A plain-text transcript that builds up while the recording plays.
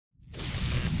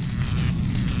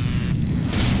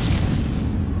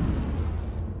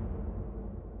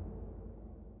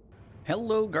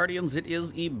Hello Guardians, it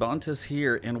is Ebontis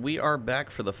here, and we are back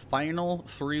for the final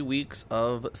 3 weeks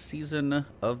of Season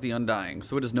of the Undying.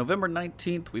 So it is November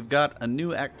 19th, we've got a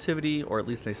new activity, or at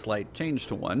least a slight change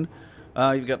to one.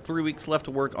 You've got 3 weeks left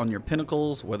to work on your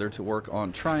Pinnacles, whether to work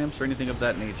on Triumphs or anything of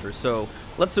that nature. So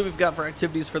let's see what we've got for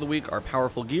activities for the week, our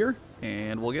powerful gear,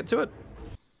 and we'll get to it.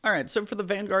 Alright, so for the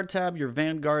Vanguard tab, your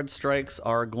Vanguard strikes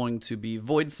are going to be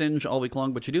Void Singe all week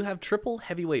long, but you do have triple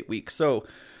heavyweight week. So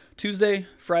Tuesday,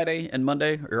 Friday, and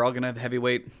Monday are all going to have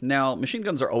heavyweight. Now, machine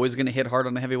guns are always going to hit hard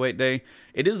on a heavyweight day.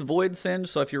 It is Void Singe,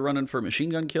 so if you're running for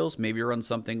machine gun kills, maybe you run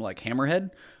something like Hammerhead.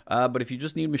 But if you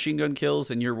just need machine gun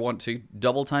kills and you want to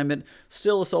double time it,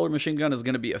 still a solar machine gun is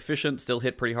going to be efficient, still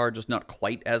hit pretty hard, just not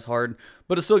quite as hard.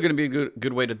 But it's still going to be a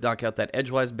good way to knock out that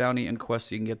Edgewise bounty and quest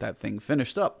so you can get that thing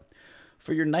finished up.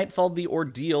 For your Nightfall the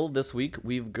Ordeal this week,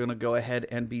 we're going to go ahead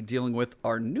and be dealing with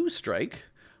our new strike,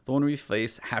 the one we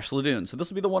face Hash Ladoon. So this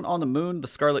will be the one on the moon, the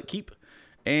Scarlet Keep.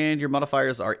 And your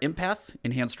modifiers are Empath,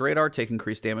 Enhanced Radar, take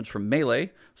increased damage from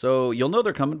melee. So you'll know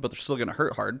they're coming, but they're still going to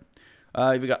hurt hard.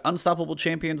 You've got Unstoppable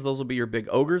Champions. Those will be your big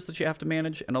ogres that you have to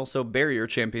manage. And also Barrier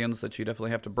Champions that you definitely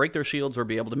have to break their shields or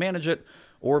be able to manage it.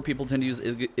 Or people tend to use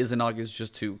Izanagas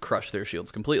just to crush their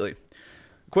shields completely.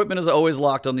 Equipment is always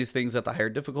locked on these things at the higher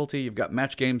difficulty. You've got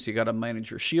match games, so you got to manage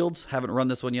your shields. Haven't run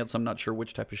this one yet, so I'm not sure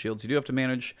which type of shields you do have to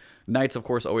manage. Knights, of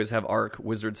course, always have arc.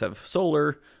 Wizards have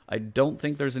solar. I don't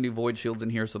think there's any void shields in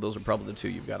here, so those are probably the two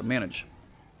you've got to manage.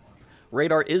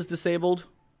 Radar is disabled.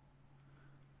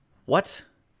 What?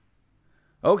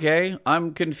 Okay,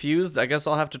 I'm confused. I guess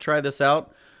I'll have to try this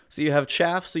out. So you have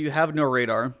Chaff, so you have no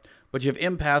radar, but you have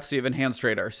Empath, so you have enhanced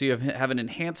radar. So you have an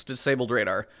enhanced disabled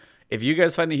radar. If you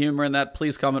guys find the humor in that,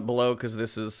 please comment below, because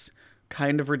this is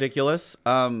kind of ridiculous.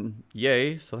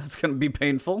 Yay, so that's going to be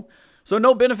painful. So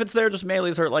no benefits there, just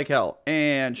melees hurt like hell.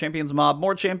 And Champions Mob,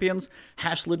 more champions.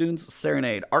 Hash Ladoon's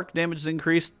Serenade. Arc damage is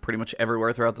increased pretty much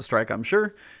everywhere throughout the strike, I'm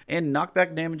sure. And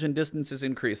knockback damage and distance is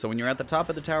increased. So when you're at the top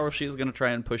of the tower, she is going to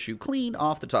try and push you clean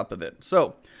off the top of it.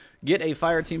 So get a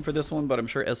fire team for this one, but I'm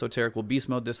sure Esoteric will beast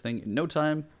mode this thing in no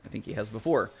time. I think he has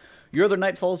before. Your other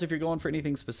Nightfalls, if you're going for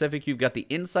anything specific, you've got the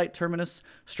Insight Terminus,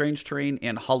 Strange Terrain,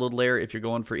 and Hollowed Lair if you're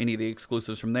going for any of the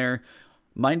exclusives from there.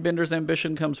 Mindbender's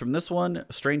Ambition comes from this one.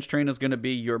 Strange Terrain is going to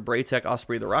be your Braytech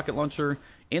Osprey the rocket launcher.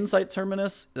 Insight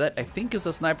Terminus, that I think is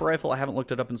a sniper rifle. I haven't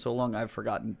looked it up in so long, I've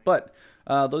forgotten. But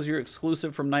those are your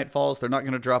exclusive from Nightfalls. They're not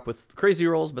going to drop with crazy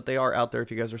rolls, but they are out there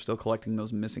if you guys are still collecting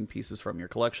those missing pieces from your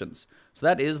collections. So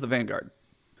that is the Vanguard.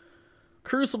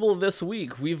 Crucible this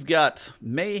week, we've got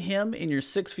Mayhem in your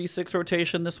 6v6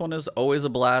 rotation. This one is always a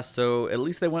blast, so at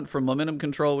least they went from momentum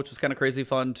control, which is kind of crazy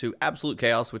fun, to absolute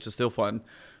chaos, which is still fun.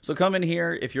 So come in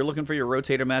here, if you're looking for your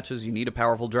rotator matches, you need a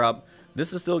powerful drop.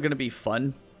 This is still going to be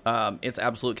fun. It's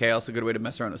absolute chaos, a good way to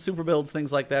mess around with super builds,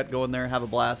 things like that. Go in there, have a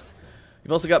blast.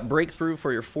 You've also got Breakthrough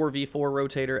for your 4v4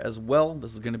 rotator as well.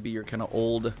 This is going to be your kind of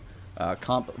old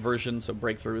comp version, so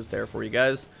Breakthrough is there for you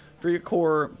guys. For your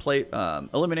core, plate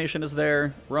elimination is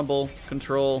there, rumble,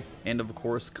 control, and of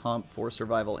course comp for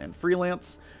survival and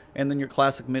freelance. And then your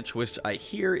classic Mitch, which I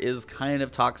hear is kind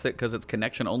of toxic because it's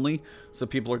connection only. So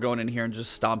people are going in here and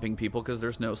just stomping people because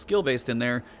there's no skill based in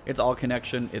there. It's all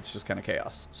connection. It's just kind of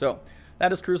chaos. So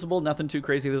that is Crucible. Nothing too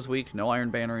crazy this week. No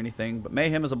Iron Ban or anything. But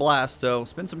Mayhem is a blast. So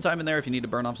spend some time in there if you need to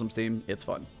burn off some steam. It's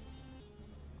fun.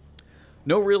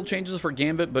 No real changes for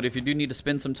Gambit, but if you do need to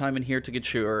spend some time in here to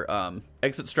get your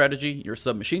exit strategy, your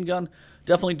submachine gun,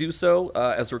 definitely do so,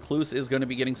 as Recluse is going to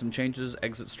be getting some changes.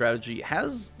 Exit strategy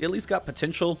has at least got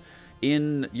potential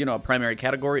in, you know, a primary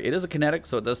category. It is a kinetic,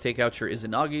 so it does take out your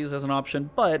Izanagi's as an option,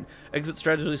 but exit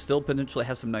strategy still potentially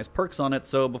has some nice perks on it,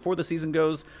 so before the season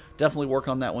goes, definitely work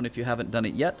on that one if you haven't done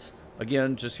it yet.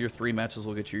 Again, just your 3 matches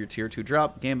will get you your tier 2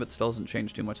 drop. Gambit still hasn't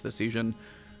changed too much this season.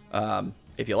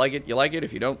 If you like it, you like it.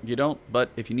 If you don't, you don't.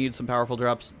 But if you need some powerful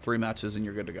drops, 3 matches and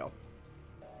you're good to go.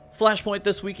 Flashpoint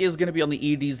this week is going to be on the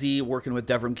EDZ, working with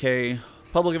Devrim K.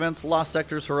 Public events, Lost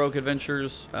Sectors, Heroic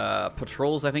Adventures,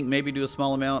 patrols, I think maybe do a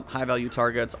small amount, high value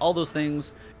targets, all those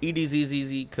things. EDZ is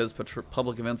easy because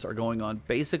public events are going on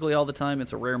basically all the time.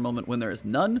 It's a rare moment when there is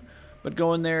none. But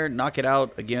go in there, knock it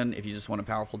out. Again, if you just want a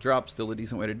powerful drop, still a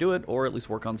decent way to do it, or at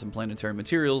least work on some planetary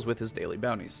materials with his daily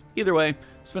bounties. Either way,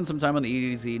 spend some time on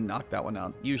the EDZ, knock that one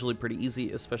out. Usually pretty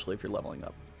easy, especially if you're leveling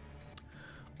up.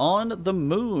 On the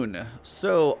moon.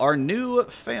 So, our new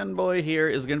fanboy here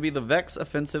is going to be the Vex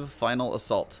Offensive Final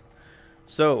Assault.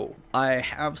 So, I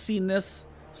have seen this.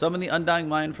 Summon the Undying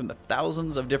Mine from the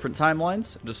thousands of different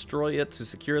timelines. Destroy it to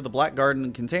secure the Black Garden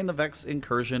and contain the Vex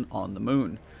incursion on the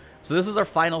moon. So this is our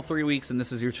final 3 weeks, and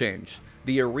this is your change.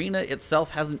 The arena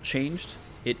itself hasn't changed.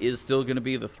 it is still going to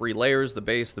be the 3 layers, the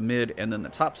base, the mid, and then the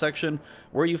top section.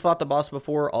 Where you fought the boss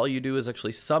before, all you do is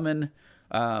actually summon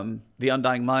the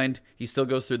Undying Mind. He still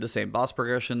goes through the same boss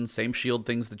progression, same shield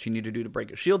things that you need to do to break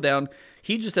a shield down.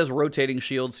 He just has rotating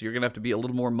shields, so you're going to have to be a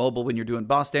little more mobile when you're doing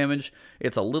boss damage.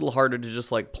 It's a little harder to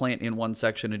just like plant in one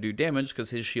section and do damage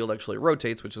because his shield actually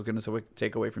rotates, which is going to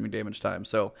take away from your damage time.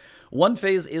 So one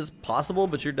phase is possible,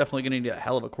 but you're definitely going to need a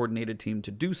hell of a coordinated team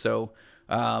to do so.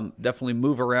 Definitely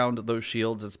move around those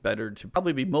shields. It's better to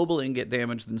probably be mobile and get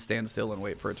damage than stand still and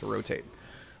wait for it to rotate.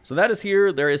 So that is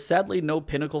here. There is sadly no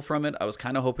Pinnacle from it. I was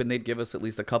kind of hoping they'd give us at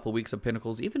least a couple weeks of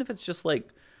Pinnacles, even if it's just like,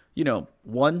 you know,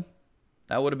 1.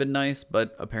 That would have been nice,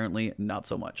 but apparently not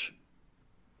so much.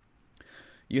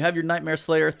 You have your Nightmare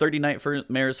Slayer, 30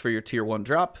 Nightmares for your tier 1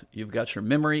 drop. You've got your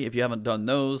Memory if you haven't done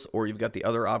those, or you've got the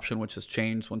other option, which has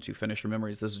changed once you finish your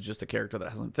Memories. This is just a character that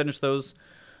hasn't finished those.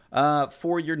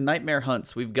 For your Nightmare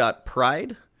Hunts, we've got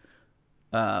Pride,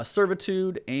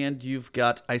 Servitude, and you've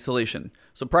got Isolation.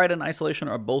 So Pride and Isolation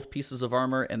are both pieces of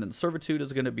armor, and then Servitude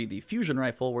is going to be the fusion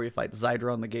rifle where you fight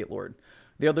Zydra the Gate Lord.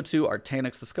 The other 2 are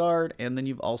Tanix the Scarred, and then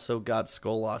you've also got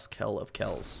Skolas Kell of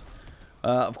Kells.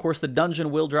 Of course, the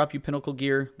dungeon will drop you Pinnacle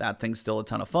gear. That thing's still a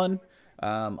ton of fun.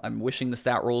 I'm wishing the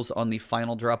stat rolls on the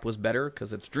final drop was better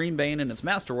because it's Dreambane and it's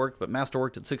Masterwork, but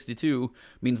Masterworked at 62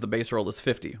 means the base roll is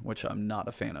 50, which I'm not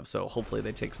a fan of, so hopefully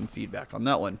they take some feedback on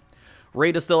that one.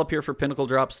 Raid is still up here for Pinnacle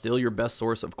drops, still your best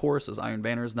source, of course, as Iron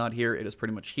Banner is not here. It is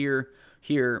pretty much here,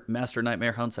 Master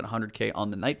Nightmare Hunts at 100k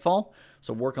on the Nightfall,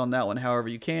 so work on that one however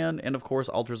you can, and of course,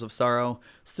 Altars of Sorrow,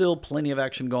 still plenty of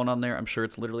action going on there. I'm sure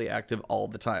it's literally active all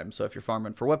the time, so if you're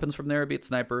farming for weapons from there, be it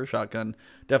sniper or shotgun,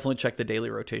 definitely check the daily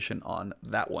rotation on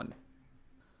that one.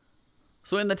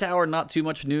 So in the tower, not too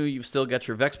much new. You've still got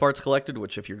your Vex parts collected,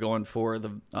 which if you're going for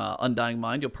the Undying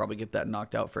Mind, you'll probably get that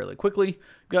knocked out fairly quickly.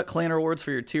 You've got clan rewards for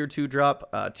your tier 2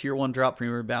 drop, tier 1 drop for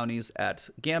your bounties at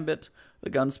Gambit, the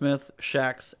Gunsmith,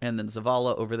 Shax, and then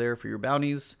Zavala over there for your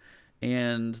bounties.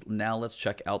 And now let's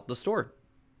check out the store.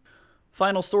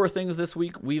 Final store things this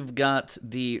week, we've got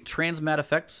the Transmat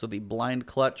effect, so the Blind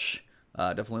Clutch.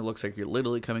 Definitely looks like you're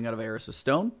literally coming out of Eris's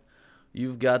Stone.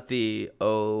 You've got the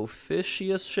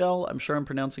Officious Shell. I'm sure I'm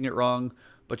pronouncing it wrong,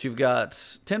 but you've got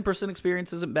 10%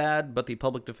 experience isn't bad, but the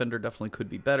Public Defender definitely could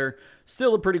be better.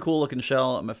 Still a pretty cool looking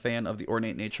shell. I'm a fan of the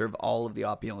ornate nature of all of the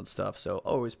opulent stuff, so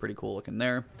always pretty cool looking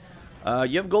there.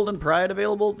 You have Golden Pride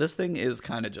available. This thing is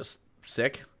kind of just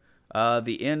sick.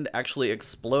 The end actually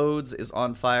explodes, is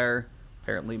on fire.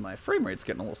 Apparently my frame rate's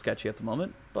getting a little sketchy at the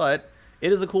moment, but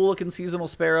it is a cool looking seasonal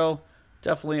sparrow.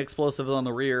 Definitely explosive on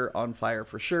the rear, on fire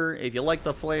for sure. If you like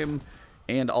the flame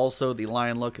and also the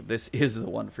lion look, this is the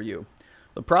one for you.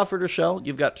 The Profiter Shell,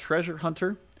 you've got Treasure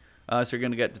Hunter. So you're going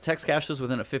to get Detects Caches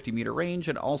within a 50-meter range,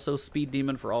 and also Speed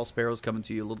Demon for all sparrows coming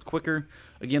to you a little quicker.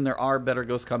 Again, there are better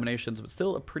ghost combinations, but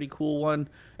still a pretty cool one.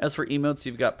 As for emotes,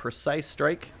 you've got Precise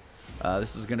Strike.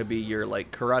 This is going to be your like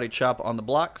karate chop on the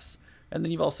blocks. And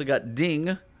then you've also got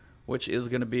Ding, which is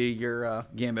going to be your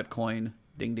Gambit coin.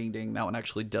 Ding, ding, ding. That one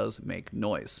actually does make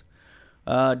noise.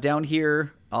 Down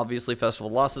here, obviously Festival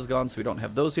of Loss is gone, so we don't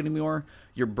have those anymore.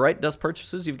 Your Bright Dust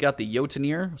purchases, you've got the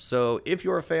Jotunier. So if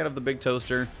you're a fan of the big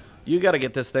toaster, you got to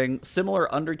get this thing.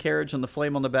 Similar undercarriage and the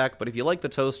flame on the back, but if you like the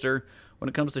toaster, when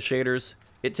it comes to shaders,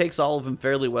 it takes all of them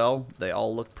fairly well. They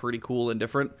all look pretty cool and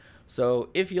different. So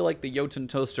if you like the Jotun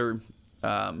toaster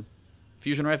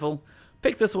fusion rifle,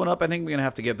 pick this one up. I think we're going to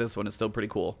have to get this one. It's still pretty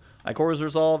cool. Ikora's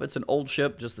Resolve, it's an old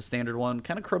ship, just the standard one.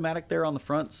 Kind of chromatic there on the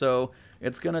front, so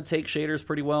it's going to take shaders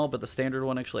pretty well, but the standard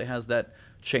one actually has that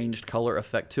changed color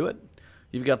effect to it.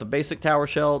 You've got the basic tower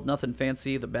shell, nothing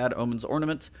fancy, the Bad Omens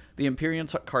Ornament, the Empyrean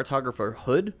Cartographer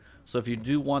Hood. So if you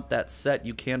do want that set,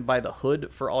 you can buy the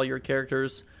hood for all your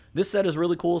characters. This set is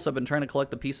really cool, so I've been trying to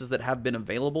collect the pieces that have been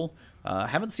available.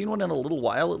 Haven't seen one in a little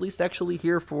while, at least actually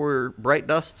here for Bright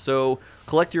Dust, so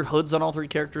collect your hoods on all 3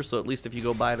 characters, so at least if you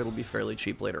go buy it, it'll be fairly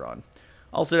cheap later on.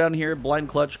 Also down here, Blind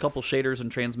Clutch, couple shaders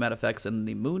and transmat effects, and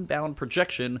the Moonbound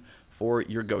Projection for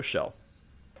your Ghost Shell.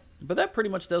 But that pretty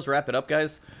much does wrap it up,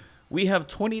 guys. We have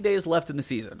 20 days left in the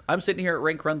season. I'm sitting here at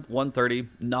rank 130,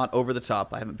 not over the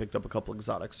top. I haven't picked up a couple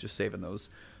exotics, just saving those.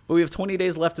 But we have 20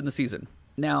 days left in the season.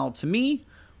 Now, to me,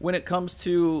 when it comes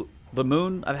to the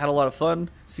moon, I've had a lot of fun.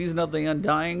 Season of the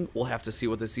Undying, we'll have to see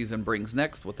what the season brings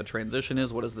next, what the transition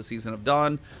is, what is the Season of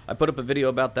Dawn. I put up a video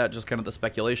about that, just kind of the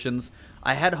speculations.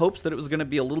 I had hopes that it was going to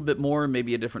be a little bit more,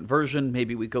 maybe a different version,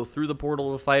 maybe we go through the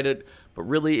portal to fight it, but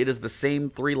really it is the same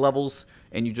 3 levels.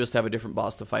 and you just have a different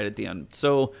boss to fight at the end.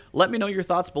 So let me know your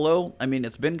thoughts below. I mean,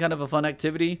 it's been kind of a fun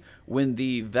activity. When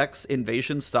the Vex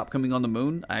invasions stop coming on the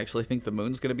moon, I actually think the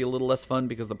moon's going to be a little less fun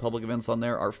because the public events on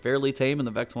there are fairly tame and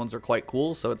the Vex ones are quite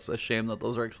cool, so it's a shame that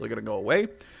those are actually going to go away.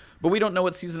 But we don't know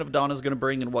what Season of Dawn is going to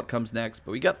bring and what comes next.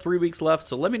 But we got 3 weeks left,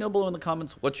 so let me know below in the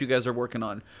comments what you guys are working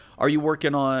on. Are you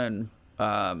working on,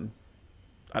 I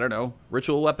don't know,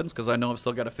 ritual weapons? Because I know I've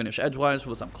still got to finish Edgewise,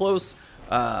 which I'm close.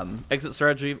 Exit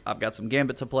strategy, I've got some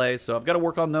Gambit to play, so I've got to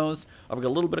work on those. I've got a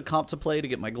little bit of comp to play to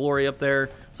get my glory up there.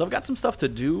 So I've got some stuff to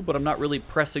do, but I'm not really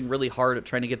pressing really hard at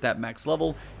trying to get that max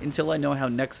level until I know how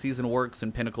next season works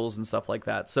and pinnacles and stuff like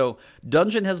that. So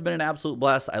Dungeon has been an absolute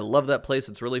blast. I love that place.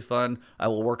 It's really fun. I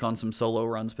will work on some solo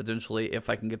runs potentially if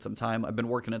I can get some time. I've been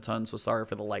working a ton, so sorry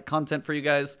for the light content for you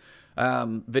guys.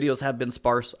 Videos have been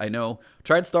sparse, I know.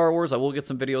 Tried Star Wars, I will get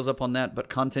some videos up on that, but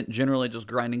content generally just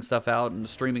grinding stuff out and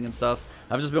streaming and stuff.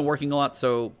 I've just been working a lot,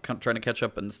 so trying to catch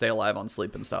up and stay alive on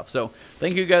sleep and stuff. So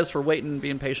thank you guys for waiting and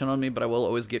being patient on me, but I will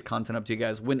always get content up to you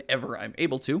guys whenever I'm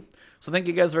able to. So thank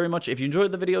you guys very much. If you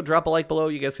enjoyed the video, drop a like below.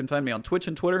 You guys can find me on Twitch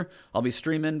and Twitter. I'll be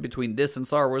streaming between this and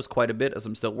Star Wars quite a bit as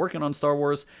I'm still working on Star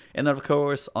Wars. And then of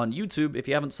course on YouTube, if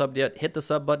you haven't subbed yet, hit the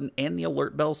sub button and the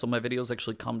alert bell so my videos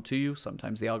actually come to you.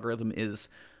 Sometimes the algorithm is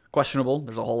questionable.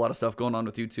 There's a whole lot of stuff going on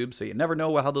with YouTube, so you never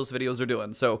know how those videos are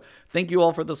doing. So thank you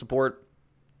all for the support.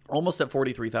 Almost at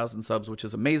 43,000 subs, which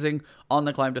is amazing. On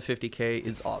the climb to 50K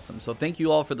is awesome. So thank you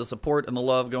all for the support and the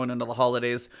love going into the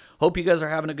holidays. Hope you guys are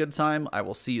having a good time. I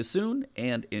will see you soon,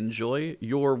 and enjoy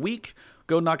your week.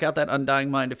 Go knock out that Undying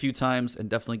Mind a few times, and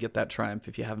definitely get that Triumph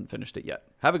if you haven't finished it yet.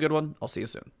 Have a good one. I'll see you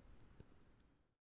soon.